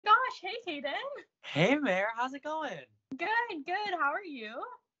Hey, Hayden. Hey, Mare, how's it going? Good, good. How are you?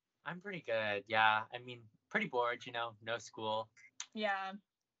 I'm pretty good. Yeah, pretty bored, no school. Yeah,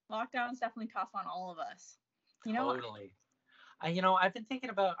 lockdown's definitely tough on all of us. You know, Totally. I've been thinking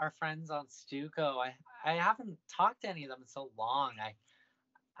about our friends on Stuco. I haven't talked to any of them in so long.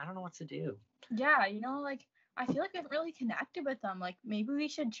 I don't know what to do. yeah, I feel like we haven't really connected with them. Like, maybe we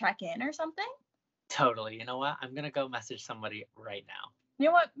should check in or something. Totally. You know what? I'm gonna go message somebody right now. You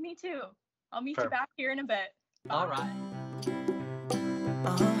know what? Me too. I'll meet you Perfect. back here in a bit. All right.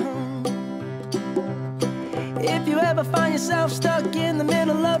 If you ever find yourself stuck in the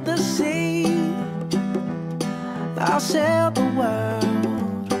middle of the sea, I'll sail the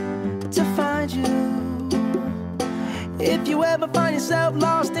world to find you. If you ever find yourself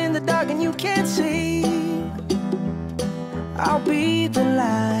lost in the dark and you can't see, I'll be the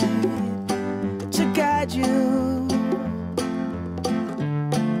light to guide you.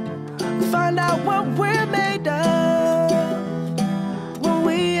 Find out what we're made of when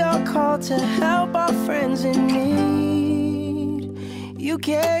we are called to help our friends in need. You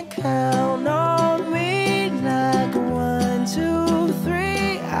can count on me like 1, 2,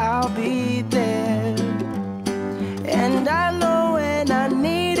 3, I'll be there. And I know when I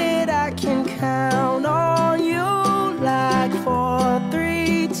need it, I can count on you like 4,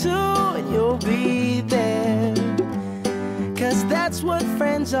 3, 2, and you'll be there. 'Cause that's what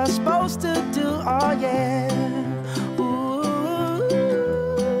friends are supposed to do, oh yeah.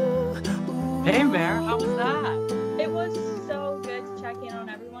 Hey, Mare, how was that? It was so good to check in on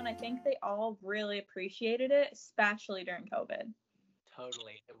everyone. I think they all really appreciated it, especially during COVID.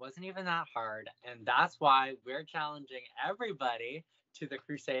 Totally. It wasn't even that hard, and that's why we're challenging everybody to the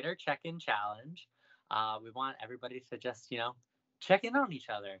Crusader Check-in Challenge. We want everybody to just, check in on each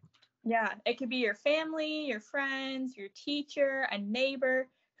other. Yeah, it could be your family, your friends, your teacher, a neighbor,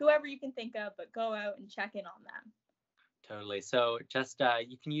 whoever you can think of, but go out and check in on them. Totally. So just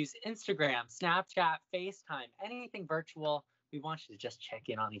you can use Instagram, Snapchat, FaceTime, anything virtual. We want you to just check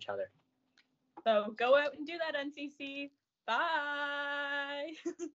in on each other. So go out and do that, NCC. Bye.